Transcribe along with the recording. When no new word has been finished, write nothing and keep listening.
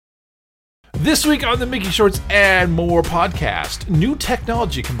This week on the Mickey Shorts and More podcast, new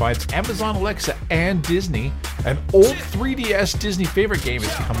technology combines Amazon Alexa and Disney. An old 3DS Disney favorite game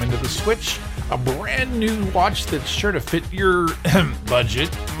is coming to the Switch. A brand new watch that's sure to fit your budget.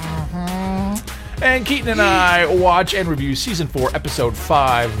 And Keaton and I watch and review Season 4, Episode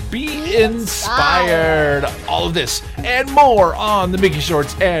 5, Be Inspired. All of this and more on the Mickey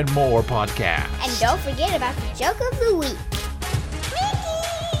Shorts and More podcast. And don't forget about the joke of the week.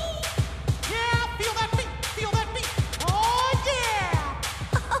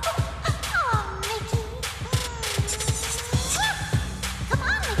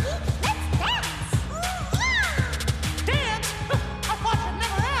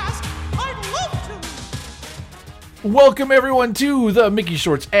 Welcome, everyone, to the Mickey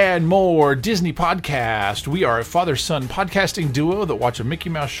Shorts and More Disney podcast. We are a father-son podcasting duo that watch a Mickey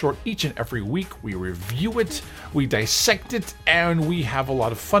Mouse short each and every week. We review it, we dissect it, and we have a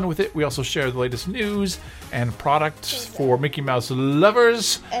lot of fun with it. We also share the latest news and products for Mickey Mouse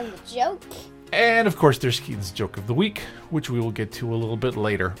lovers. And the joke. And, of course, there's Keaton's Joke of the Week, which we will get to a little bit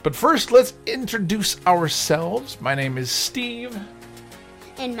later. But first, let's introduce ourselves. My name is Steve.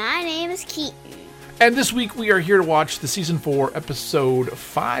 And my name is Keaton. And this week we are here to watch the Season 4, Episode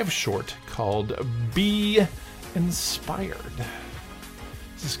 5 short called Be Inspired.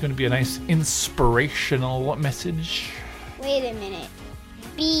 Is this going to be a nice inspirational message? Wait a minute.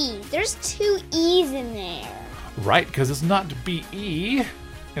 B. There's two E's in there. Right, because it's not B-E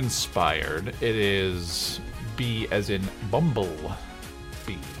inspired. It is B as in bumble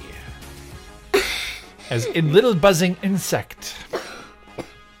bee. As in little buzzing insect.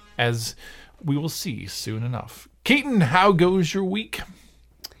 As we will see soon enough. Keaton, how goes your week?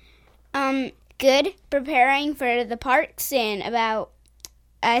 Good. Preparing for the parks in about,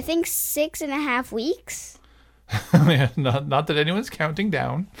 I think, 6.5 weeks. not that anyone's counting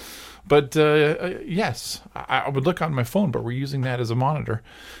down. But yes, I would look on my phone, but we're using that as a monitor.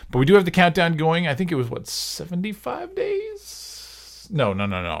 But we do have the countdown going. I think it was, 75 days? No.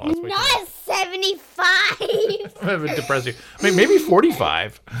 Not 75! A bit depressing. I mean, maybe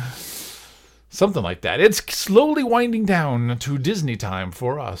 45. Something like that. It's slowly winding down to Disney time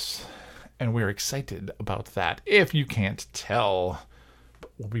for us. And we're excited about that, if you can't tell.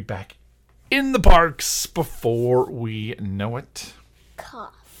 But we'll be back in the parks before we know it.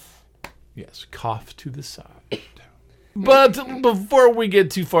 Cough. Yes, cough to the side. But before we get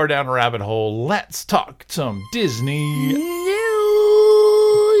too far down a rabbit hole, let's talk some Disney News!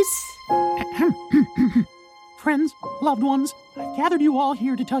 Friends, loved ones, I've gathered you all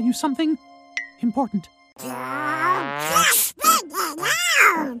here to tell you something important.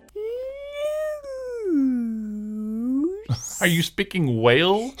 Are you speaking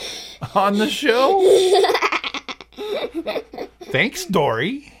whale on the show? Thanks,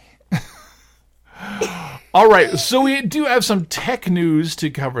 Dory. All right, so we do have some tech news to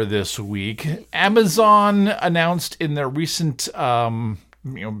cover this week. Amazon announced in their recent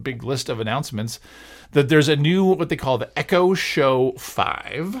big list of announcements that there's a new, what they call the Echo Show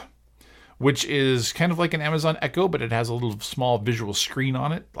 5, which is kind of like an Amazon Echo, but it has a little small visual screen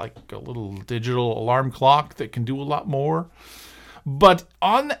on it, like a little digital alarm clock that can do a lot more. But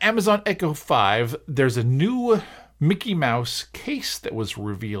on the Amazon Echo 5, there's a new Mickey Mouse case that was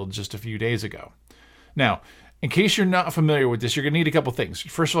revealed just a few days ago. Now, in case you're not familiar with this, you're going to need a couple things.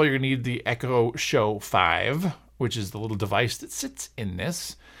 First of all, you're going to need the Echo Show 5, which is the little device that sits in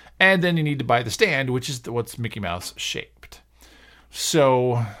this. And then you need to buy the stand, which is what's Mickey Mouse shaped.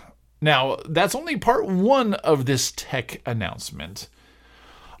 So now, that's only part one of this tech announcement.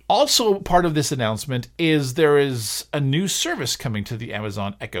 Also, part of this announcement is there is a new service coming to the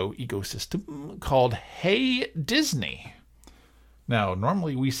Amazon Echo ecosystem called Hey Disney. Now,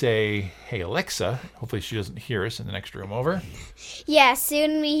 normally we say, Hey Alexa. Hopefully she doesn't hear us in the next room over. Yeah,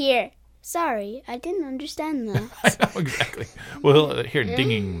 soon we hear. Sorry, I didn't understand that. I know, exactly. Well, here,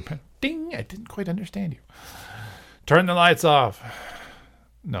 dinging. Ding, I didn't quite understand you. Turn the lights off.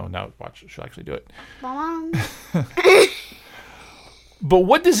 No, now watch. She'll actually do it. But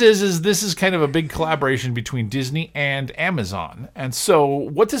what this is this is kind of a big collaboration between Disney and Amazon. And so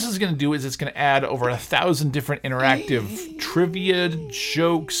what this is going to do is it's going to add over 1,000 different interactive trivia,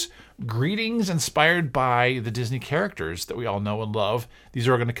 jokes, greetings inspired by the Disney characters that we all know and love. These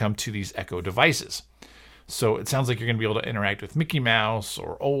are all going to come to these Echo devices. So it sounds like you're going to be able to interact with Mickey Mouse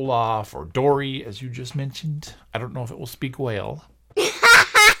or Olaf or Dory, as you just mentioned. I don't know if it will speak whale.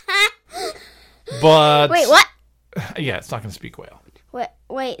 But Wait, what? Yeah, it's not going to speak whale.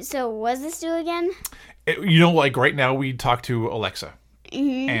 Wait, so what does this do again? Like right now we talk to Alexa.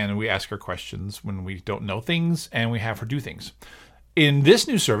 And we ask her questions when we don't know things, and we have her do things. In this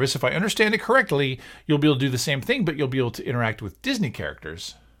new service, if I understand it correctly, you'll be able to do the same thing, but you'll be able to interact with Disney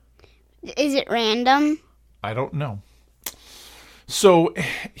characters. Is it random? I don't know. So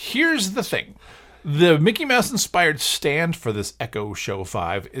here's the thing. The Mickey Mouse inspired stand for this Echo Show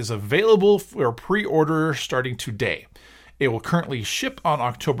 5 is available for pre-order starting today. It will currently ship on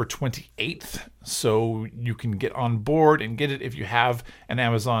October 28th, so you can get on board and get it if you have an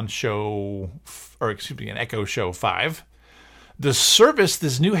Amazon Show, or excuse me, an Echo Show 5. The service,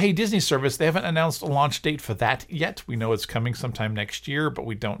 this new Hey Disney service, they haven't announced a launch date for that yet. We know it's coming sometime next year, but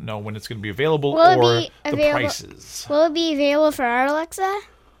we don't know when it's going to be available or the prices. Will it be available for our Alexa?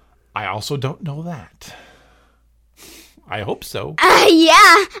 I also don't know that. I hope so. Yeah,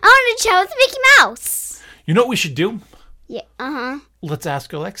 I want to chat with Mickey Mouse. You know what we should do? Yeah, Let's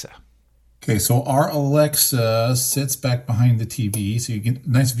ask Alexa. Okay, so our Alexa sits back behind the TV, so you get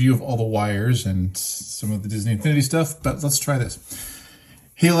a nice view of all the wires and some of the Disney Infinity stuff, but let's try this.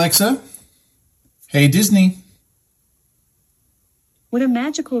 Hey, Alexa. Hey, Disney. What a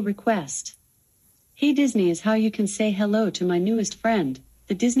magical request. Hey Disney is how you can say hello to my newest friend,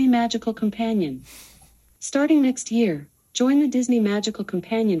 the Disney Magical Companion. Starting next year, join the Disney Magical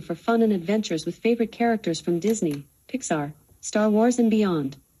Companion for fun and adventures with favorite characters from Disney, Pixar, Star Wars, and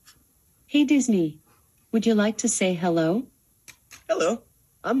beyond. Hey Disney, would you like to say hello? Hello,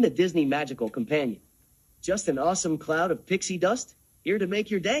 I'm the Disney Magical Companion. Just an awesome cloud of pixie dust, here to make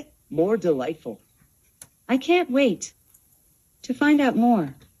your day more delightful. I can't wait. To find out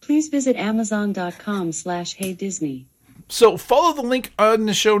more, please visit amazon.com/heydisney. So follow the link on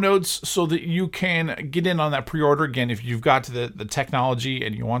the show notes so that you can get in on that pre-order. Again, if you've got the technology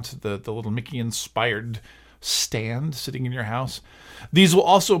and you want the little Mickey-inspired stand sitting in your house. These will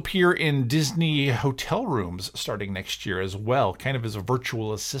also appear in Disney hotel rooms starting next year as well, kind of as a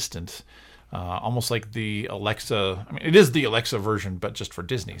virtual assistant. Almost like the Alexa. I mean, it is the Alexa version, but just for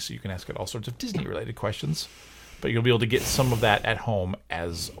Disney. So you can ask it all sorts of Disney-related questions. But you'll be able to get some of that at home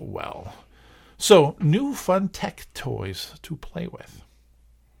as well. So, new fun tech toys to play with.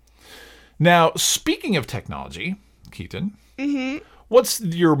 Now, speaking of technology, Keaton, what's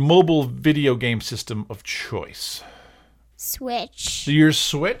your mobile video game system of choice? Switch. Your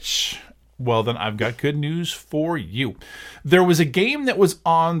Switch? Well, then I've got good news for you. There was a game that was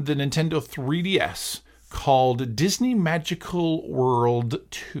on the Nintendo 3DS called Disney Magical World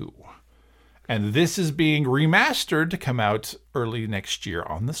 2. And this is being remastered to come out early next year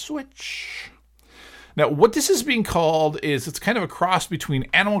on the Switch. Now, what this is being called is it's kind of a cross between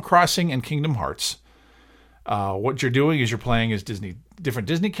Animal Crossing and Kingdom Hearts. What you're doing is you're playing as different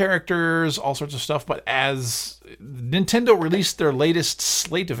Disney characters, all sorts of stuff. But as Nintendo released their latest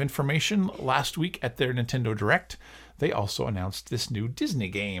slate of information last week at their Nintendo Direct, they also announced this new Disney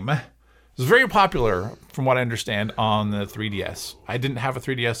game. It's very popular, from what I understand, on the 3DS. I didn't have a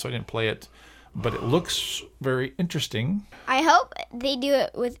 3DS, so I didn't play it. But it looks very interesting. I hope they do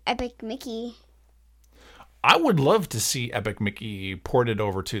it with Epic Mickey. I would love to see Epic Mickey ported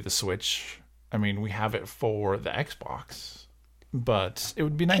over to the Switch. I mean, we have it for the Xbox, but it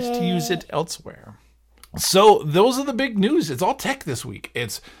would be nice to use it elsewhere. So those are the big news. It's all tech this week.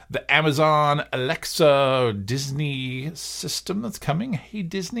 It's the Amazon Alexa Disney system that's coming, Hey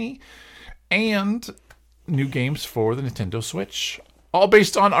Disney, and new games for the Nintendo Switch, all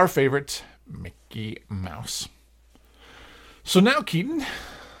based on our favorite Mickey Mouse. So now, Keaton,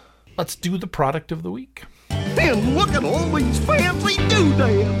 let's do the product of the week. And look at all these fancy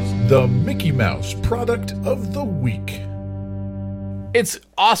doodads! The Mickey Mouse product of the week. It's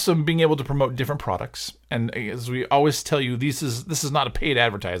awesome being able to promote different products. And as we always tell you, this is not a paid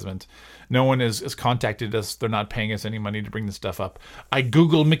advertisement. No one has contacted us. They're not paying us any money to bring this stuff up. I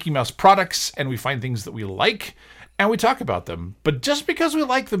Google Mickey Mouse products and we find things that we like and we talk about them. But just because we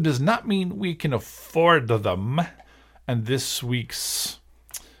like them does not mean we can afford them. And this week's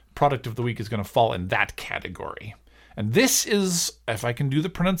product of the week is going to fall in that category. And this is, if I can do the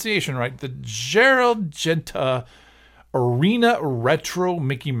pronunciation right, the Gerald Genta Arena Retro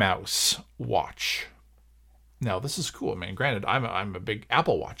Mickey Mouse watch. Now, this is cool. I mean, granted, I'm a big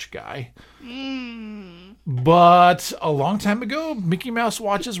Apple Watch guy. But a long time ago, Mickey Mouse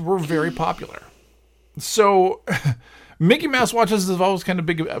watches were very popular. So Mickey Mouse watches have always kind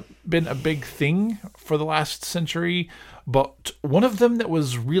of been a big thing for the last century. But one of them that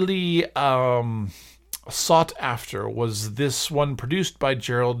was really sought after was this one produced by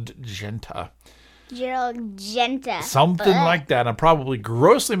Gerald Genta. Gerald Genta. Something like that. I'm probably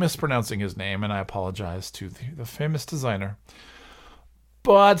grossly mispronouncing his name, and I apologize to the famous designer.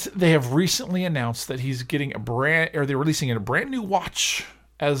 But they have recently announced that he's getting they're releasing a brand new watch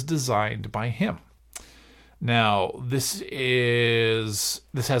as designed by him. Now, this has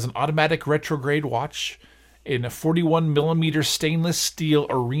an automatic retrograde watch in a 41mm stainless steel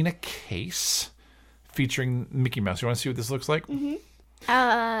Arena case featuring Mickey Mouse. You want to see what this looks like? Mm-hmm.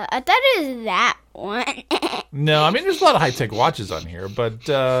 I thought it was that one. No, I mean, there's a lot of high-tech watches on here, but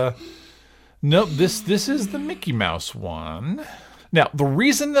no, this is the Mickey Mouse one. Now, the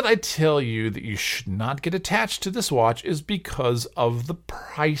reason that I tell you that you should not get attached to this watch is because of the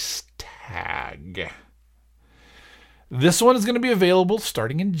price tag. This one is going to be available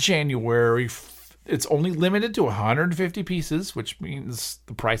starting in January. It's only limited to 150 pieces, which means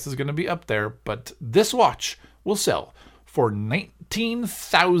the price is going to be up there. But this watch will sell for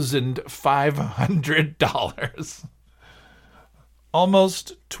 $19,500.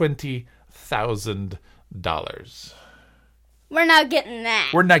 Almost $20,000. We're not getting that.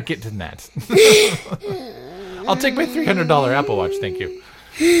 We're not getting that. I'll take my $300 Apple Watch, thank you.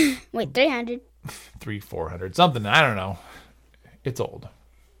 Wait, 300? 400, something, I don't know. It's old.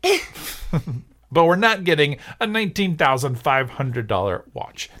 But we're not getting a $19,500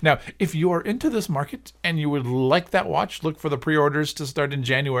 watch. Now, if you are into this market and you would like that watch, look for the pre-orders to start in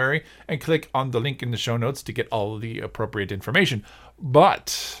January and click on the link in the show notes to get all the appropriate information.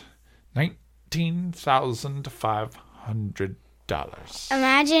 But $19,500.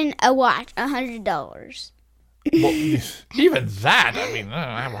 Imagine a watch, $100. Well, even that, I mean,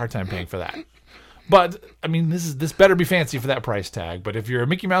 I have a hard time paying for that. But, I mean, this better be fancy for that price tag. But if you're a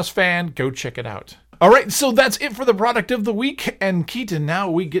Mickey Mouse fan, go check it out. All right, so that's it for the product of the week. And Keaton, now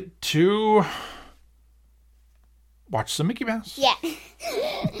we get to watch some Mickey Mouse. Yeah.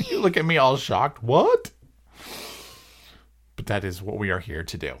 You look at me all shocked. What? But that is what we are here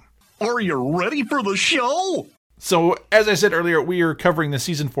to do. Are you ready for the show? So, as I said earlier, we are covering the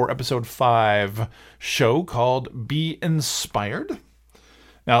Season 4, Episode 5 show called Be Inspired.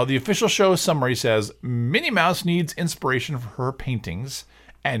 Now, the official show summary says, Minnie Mouse needs inspiration for her paintings,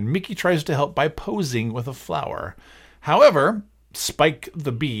 and Mickey tries to help by posing with a flower. However, Spike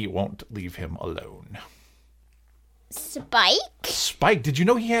the bee won't leave him alone. Spike? Spike, did you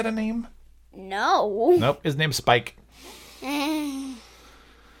know he had a name? No. Nope, his name's Spike.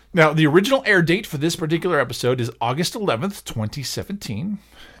 Now, the original air date for this particular episode is August 11th, 2017.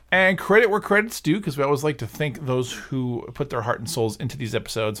 And credit where credit's due, because we always like to thank those who put their heart and souls into these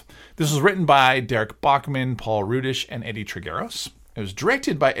episodes. This was written by Derek Bachman, Paul Rudish, and Eddie Trigueros. It was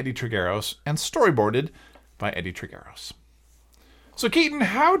directed by Eddie Trigueros and storyboarded by Eddie Trigueros. So, Keaton,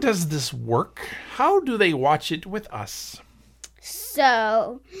 how does this work? How do they watch it with us?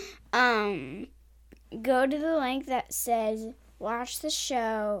 So, go to the link that says watch the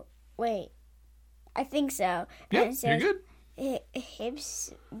show. Wait, I think so. Yeah, and it says, you're good.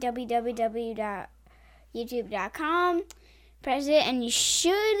 Hips www.youtube.com. Press it, and you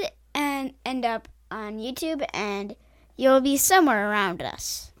should end up on YouTube, and you'll be somewhere around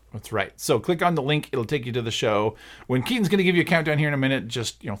us. That's right. So click on the link. It'll take you to the show. When Keaton's going to give you a countdown here in a minute,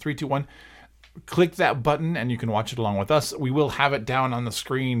 just 3, 2, 1. Click that button, and you can watch it along with us. We will have it down on the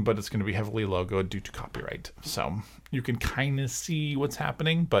screen, but it's going to be heavily logoed due to copyright. So you can kind of see what's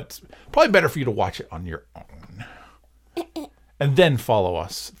happening, but probably better for you to watch it on your own. And then follow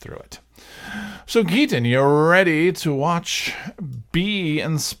us through it. So, Keaton, you ready to watch Be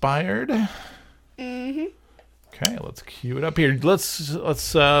Inspired? Mm-hmm. Okay, let's cue it up here. Let's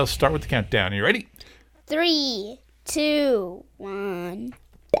start with the countdown. You ready? 3, 2, 1.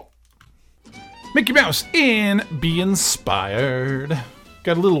 Mickey Mouse in Be Inspired.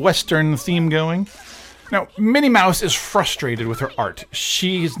 Got a little Western theme going. Now, Minnie Mouse is frustrated with her art.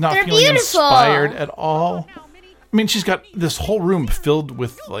 She's not feeling beautiful. inspired at all. I mean, she's got this whole room filled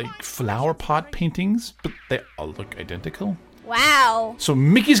with, flower pot paintings, but they all look identical. Wow. So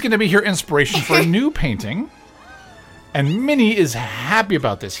Mickey's going to be her inspiration for a new painting. And Minnie is happy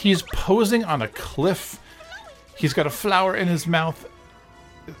about this. He's posing on a cliff. He's got a flower in his mouth.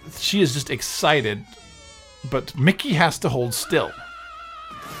 She is just excited. But Mickey has to hold still.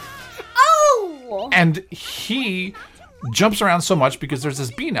 Oh! And he jumps around so much because there's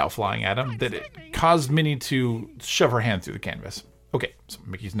this bee now flying at him that it caused Minnie to shove her hand through the canvas. Okay, so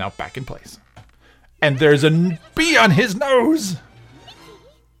Mickey's now back in place. And there's a bee on his nose!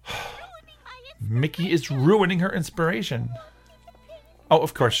 Mickey is ruining her inspiration. Oh,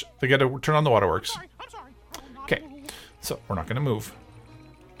 of course, they gotta turn on the waterworks. Okay, so we're not gonna move.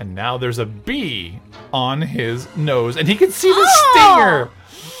 And now there's a bee on his nose, and he can see the stinger!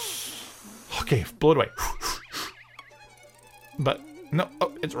 Okay, blow it away. But no,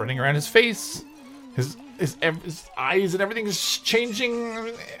 it's running around his face. His eyes and everything is changing.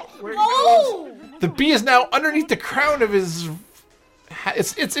 Where it goes. The bee is now underneath the crown of his.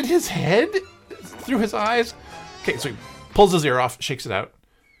 It's in his head, through his eyes. Okay, so he pulls his ear off, shakes it out.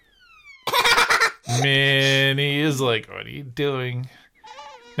 Minnie is like, what are you doing?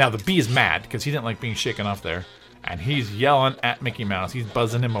 Now the bee is mad because he didn't like being shaken off there. And he's yelling at Mickey Mouse. He's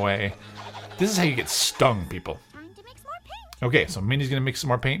buzzing him away. This is how you get stung, people. Okay, so Minnie's going to mix some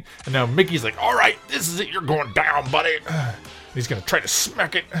more paint. And now Mickey's like, all right, this is it. You're going down, buddy. He's going to try to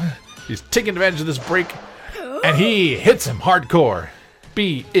smack it. He's taking advantage of this break. And he hits him hardcore.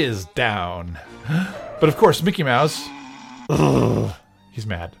 Bee is down. But of course, Mickey Mouse, he's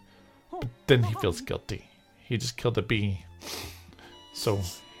mad. But then he feels guilty. He just killed a bee. So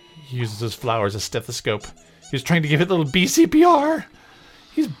he uses his flower as a stethoscope. He's trying to give it a little bee CPR.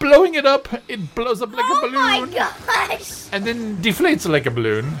 He's blowing it up. It blows up like a balloon. Oh my gosh! And then deflates like a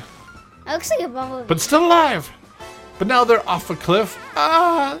balloon. It looks like a bumblebee. But still alive. But now they're off a cliff.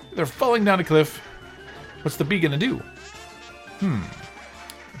 They're falling down a cliff. What's the bee gonna do?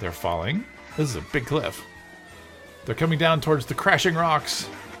 They're falling. This is a big cliff. They're coming down towards the crashing rocks.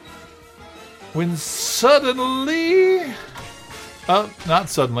 When suddenly... Oh, not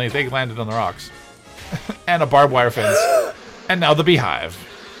suddenly. They landed on the rocks. And a barbed wire fence. And now the beehive.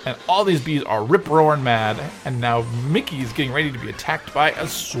 And all these bees are rip-roaring mad. And now Mickey's getting ready to be attacked by a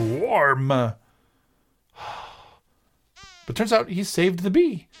swarm. But turns out he saved the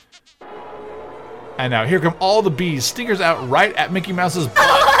bee. And now here come all the bees. Stingers out right at Mickey Mouse's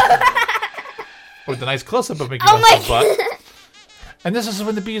butt. With a nice close-up of Mickey Mouse's butt. And this is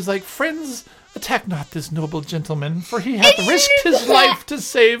when the bee is like, friends, attack not this noble gentleman, for he hath risked his life to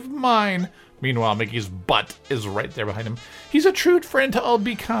save mine. Meanwhile, Mickey's butt is right there behind him. He's a true friend to all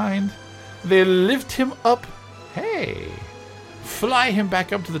be kind. They lift him up. Hey. Fly him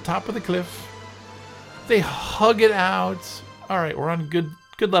back up to the top of the cliff. They hug it out. All right, we're on good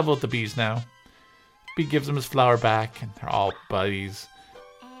level with the bees now. Bee gives him his flower back, and they're all buddies.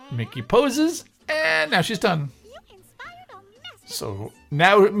 Mickey poses, and now she's done. So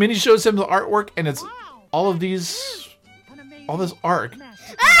now Minnie shows him the artwork, and it's all this art.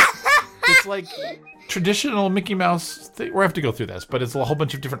 It's like traditional Mickey Mouse thing. We're going to have to go through this, but it's a whole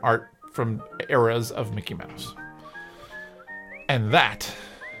bunch of different art from eras of Mickey Mouse. And that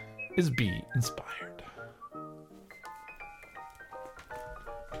is Bee inspired.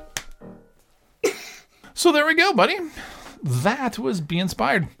 So there we go, buddy. That was Bee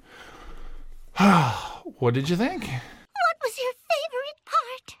inspired. What did you think? What was your favorite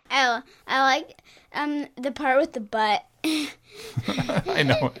part? Oh, I like the part with the butt. I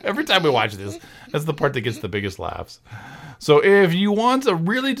know. Every time we watch this, that's the part that gets the biggest laughs. So if you want a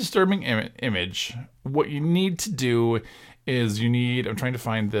really disturbing image, what you need to do is I'm trying to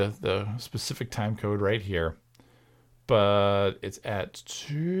find the specific time code right here. But it's at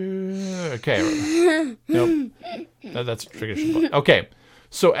 2... Okay. Nope. That's traditional. Okay.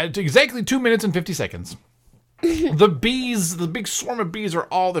 So at exactly 2 minutes and 50 seconds, the bees, the big swarm of bees they've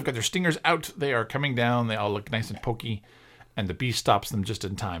got their stingers out. They are coming down. They all look nice and pokey. And the bee stops them just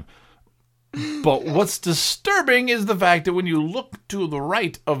in time. But what's disturbing is the fact that when you look to the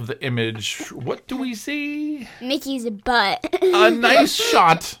right of the image, what do we see? Mickey's butt. A nice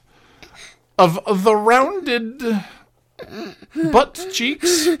shot of the rounded butt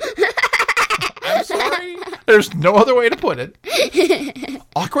cheeks. I'm sorry. There's no other way to put it.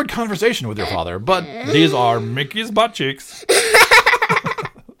 Awkward conversation with your father, but these are Mickey's butt cheeks.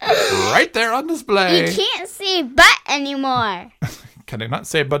 Right there on display. You can't see butt anymore. Can I not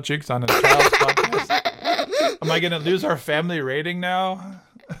say butt cheeks on a child's podcast? Am I going to lose our family rating now?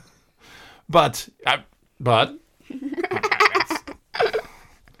 But.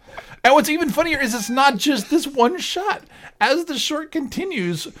 And what's even funnier is it's not just this one shot. As the short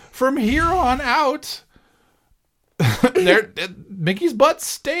continues, from here on out, Mickey's butt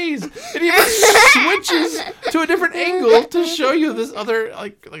stays. It even switches to a different angle to show you this other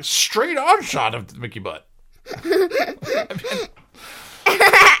like straight on shot of the Mickey butt.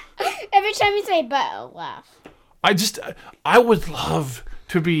 Every time you say butt, I'll laugh. I would love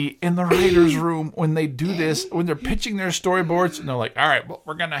to be in the writer's room when they do this, when they're pitching their storyboards, and they're like, all right, what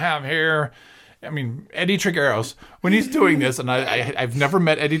we're going to have here. I mean, Eddie Trigueros, when he's doing this, and I've never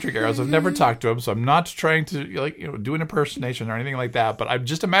met Eddie Trigueros, I've never talked to him, so I'm not trying to do an impersonation or anything like that, but I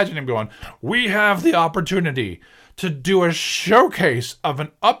just imagine him going, we have the opportunity to do a showcase of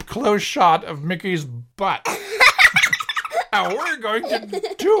an up-close shot of Mickey's butt. And we're going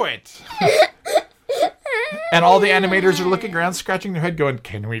to do it. And all the animators are looking around, scratching their head, going,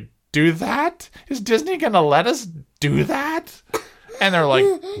 can we do that? Is Disney going to let us do that? And they're like,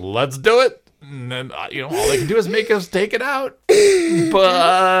 let's do it. And then, all they can do is make us take it out.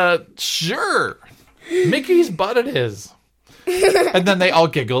 But sure. Mickey's butt it is. And then they all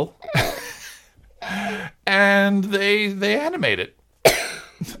giggle. And they animate it.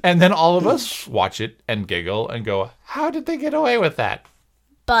 And then all of us watch it and giggle and go, how did they get away with that?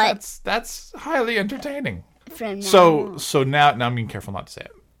 But That's highly entertaining. from now So now I'm being careful not to say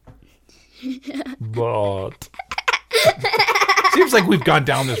it. But seems like we've gone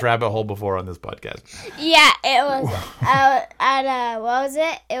down this rabbit hole before on this podcast. Yeah, it was at what was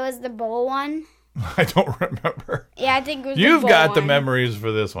it? It was the bowl one. I don't remember. Yeah, I think it was. You've the bowl got the one. memories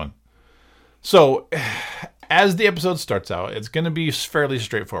for this one. So, as the episode starts out, it's going to be fairly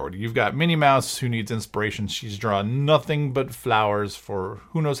straightforward. You've got Minnie Mouse who needs inspiration. She's drawn nothing but flowers for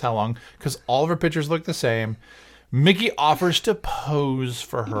who knows how long because all of her pictures look the same. Mickey offers to pose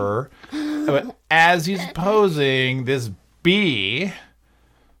for her. But as he's posing, this bee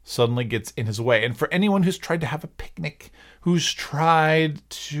suddenly gets in his way. And for anyone who's tried to have a picnic, who's tried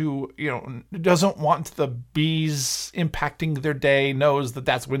to, doesn't want the bees impacting their day, knows that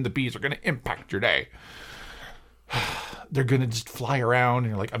that's when the bees are going to impact your day. They're going to just fly around, and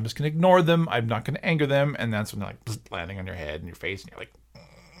you're like, I'm just going to ignore them. I'm not going to anger them. And that's when they're like landing on your head and your face, and you're like,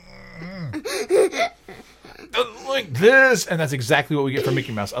 like this. And that's exactly what we get from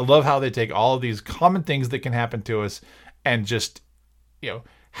Mickey Mouse. I love how they take all of these common things that can happen to us and just,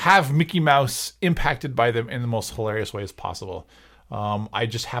 have Mickey Mouse impacted by them in the most hilarious ways possible. I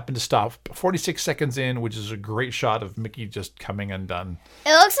just happened to stop 46 seconds in, which is a great shot of Mickey just coming undone.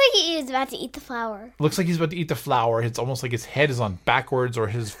 It looks like he is about to eat the flower. Looks like he's about to eat the flower. It's almost like his head is on backwards or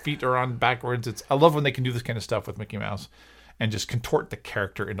his feet are on backwards. I love when they can do this kind of stuff with Mickey Mouse and just contort the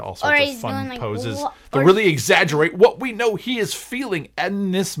character into all sorts of fun poses to really exaggerate what we know he is feeling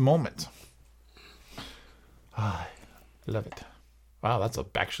in this moment. I love it. Wow, that's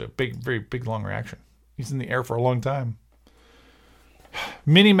actually a big, very big, long reaction. He's in the air for a long time.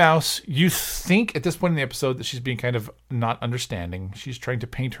 Minnie Mouse, you think at this point in the episode that she's being kind of not understanding. She's trying to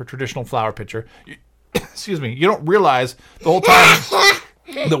paint her traditional flower picture. Excuse me. You don't realize the whole time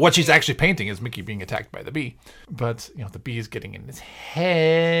that what she's actually painting is Mickey being attacked by the bee. But, the bee is getting in his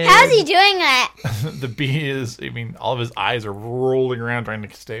head. How's he doing that? The bee is, all of his eyes are rolling around trying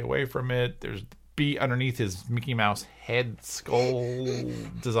to stay away from it. There's bee underneath his Mickey Mouse head skull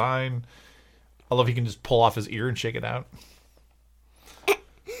design. I love he can just pull off his ear and shake it out.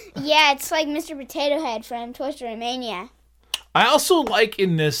 Yeah, it's like Mr. Potato Head from Toy Story Mania. I also like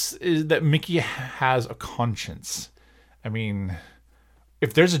in this is that Mickey has a conscience.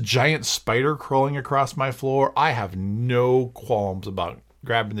 If there's a giant spider crawling across my floor, I have no qualms about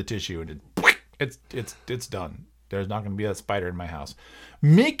grabbing the tissue and it's done. There's not going to be that spider in my house.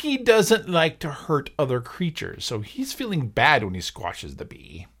 Mickey doesn't like to hurt other creatures, so he's feeling bad when he squashes the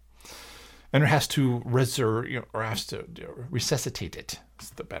bee, and has to resuscitate it. That's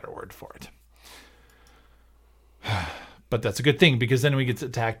the better word for it. But that's a good thing because then when he gets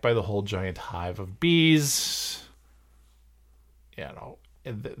attacked by the whole giant hive of bees,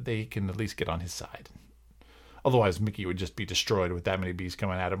 they can at least get on his side. Otherwise, Mickey would just be destroyed with that many bees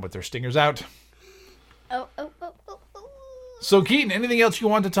coming at him with their stingers out. Oh. So, Keaton, anything else you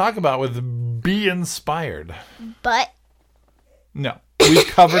want to talk about with Bee Inspired? Butt. No, we've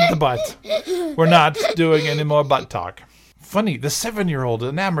covered the butt. We're not doing any more butt talk. Funny, the 7-year-old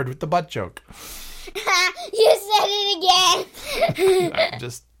enamored with the butt joke. You said it again.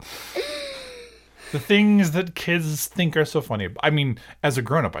 Just the things that kids think are so funny. As a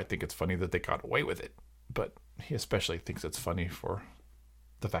grown-up, I think it's funny that they got away with it. But he especially thinks it's funny for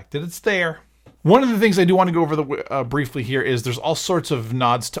the fact that it's there. One of the things I do want to go over briefly here is there's all sorts of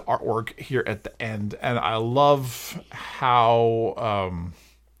nods to artwork here at the end, and I love how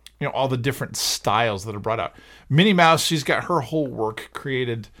all the different styles that are brought out. Minnie Mouse, she's got her whole work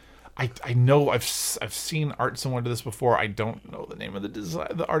created. I know I've seen art similar to this before. I don't know the name of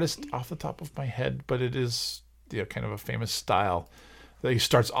the artist off the top of my head, but it is kind of a famous style that he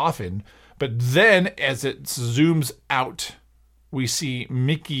starts off in. But then as it zooms out, we see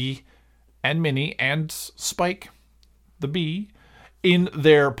Mickey and Minnie and Spike, the bee, in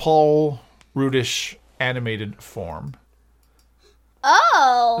their Paul Rudish animated form.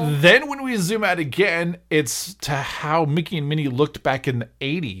 Oh. Then when we zoom out again, it's to how Mickey and Minnie looked back in the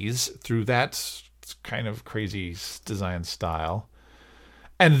 80s through that kind of crazy design style.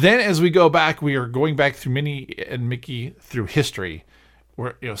 And then as we go back, we are going back through Minnie and Mickey through history.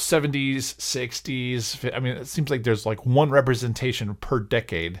 Where 70s, 60s. It seems like there's like one representation per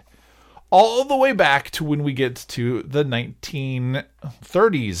decade. All the way back to when we get to the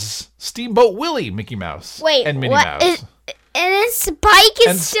 1930s. Steamboat Willie, Mickey Mouse. Wait, and Minnie what? Mouse. And then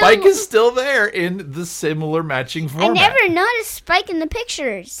Spike is still there in the similar matching format. I never noticed Spike in the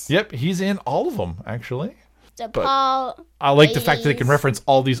pictures. Yep, he's in all of them, actually. DePaul. I like the fact that they can 80s, reference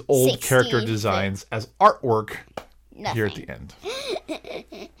all these old 60s, character designs as artwork here at nothing. the end.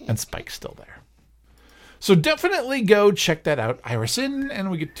 And Spike's still there. So definitely go check that out, Irison,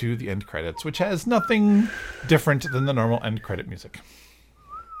 and we get to the end credits, which has nothing different than the normal end credit music.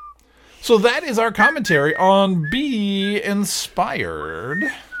 So that is our commentary on Be Inspired.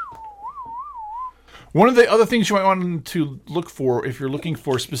 One of the other things you might want to look for if you're looking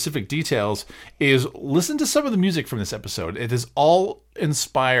for specific details is listen to some of the music from this episode. It is all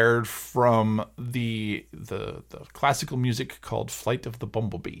inspired from the classical music called Flight of the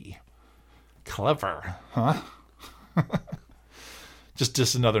Bumblebee. Clever, huh?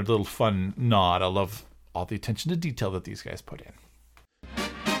 just another little fun nod. I love all the attention to detail that these guys put in.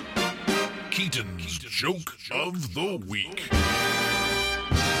 Keaton's Joke of the Week.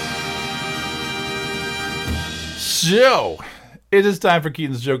 So, it is time for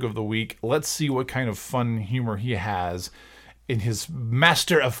Keaton's Joke of the Week. Let's see what kind of fun humor he has in his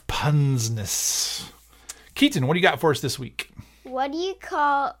master of punsness. Keaton, what do you got for us this week? What do you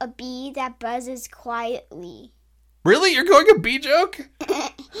call a bee that buzzes quietly? Really? You're going a bee joke?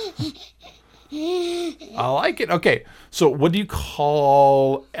 I like it. Okay, so what do you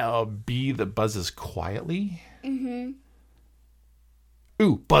call a bee that buzzes quietly? Mm-hmm.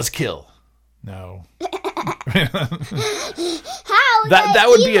 Ooh, buzzkill. No. How? That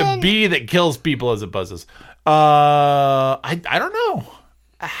would be a bee that kills people as it buzzes. I don't know.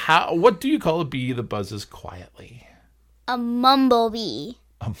 What do you call a bee that buzzes quietly? A mumblebee.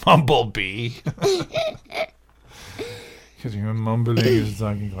 A mumblebee. Because you're mumbling is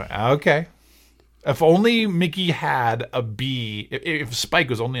talking quiet. Okay. If only Mickey had a bee. If Spike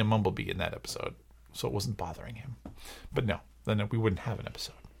was only a mumblebee in that episode, so it wasn't bothering him. But no, then we wouldn't have an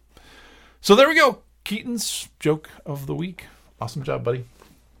episode. So there we go. Keaton's Joke of the Week. Awesome job, buddy.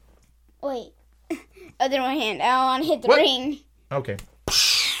 Wait. Other one hand. I want to hit the ring. Okay.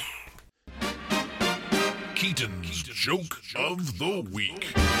 Keaton's Joke of the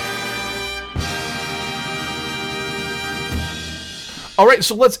Week. All right,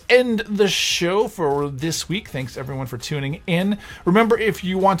 so let's end the show for this week. Thanks, everyone, for tuning in. Remember, if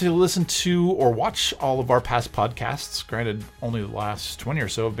you want to listen to or watch all of our past podcasts, granted, only the last 20 or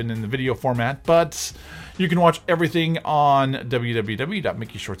so have been in the video format, but you can watch everything on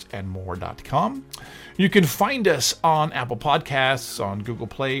www.mickeyshortsandmore.com. You can find us on Apple Podcasts, on Google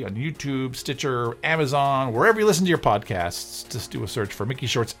Play, on YouTube, Stitcher, Amazon, wherever you listen to your podcasts. Just do a search for Mickey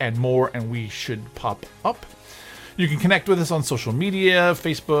Shorts and More, and we should pop up. You can connect with us on social media,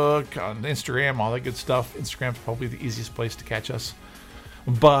 Facebook, on Instagram, all that good stuff. Instagram's probably the easiest place to catch us.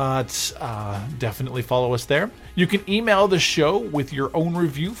 But definitely follow us there. You can email the show with your own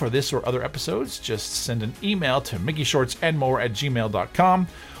review for this or other episodes. Just send an email to mickeyshortsandmore@gmail.com.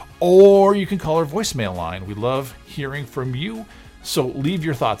 Or you can call our voicemail line. We love hearing from you. So leave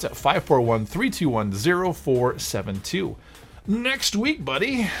your thoughts at 541-321-0472. Next week,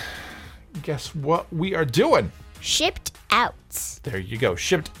 buddy, guess what we are doing? Shipped out. There you go.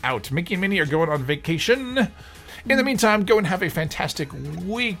 Shipped out. Mickey and Minnie are going on vacation. In the meantime, go and have a fantastic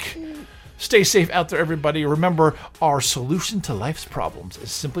week. Stay safe out there, everybody. Remember, our solution to life's problems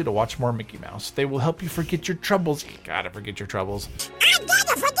is simply to watch more Mickey Mouse. They will help you forget your troubles. You gotta forget your troubles. I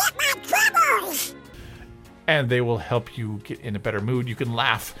gotta forget my troubles! And they will help you get in a better mood. You can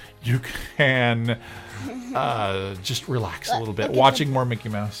laugh. You can just relax a little bit. Watching more Mickey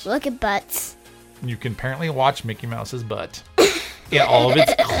Mouse. Look at butts. You can apparently watch Mickey Mouse's butt in all of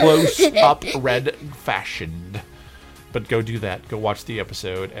its close-up red fashion. But go do that. Go watch the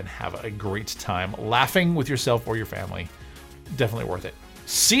episode and have a great time laughing with yourself or your family. Definitely worth it.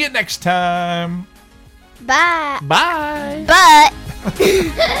 See you next time. Bye. Bye. But.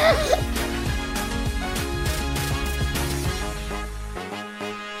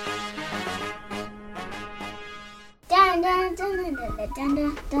 Dun, dun, dun, dun, dun,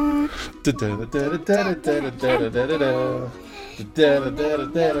 dun, dun.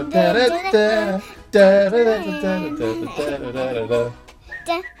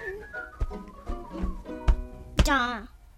 Dun.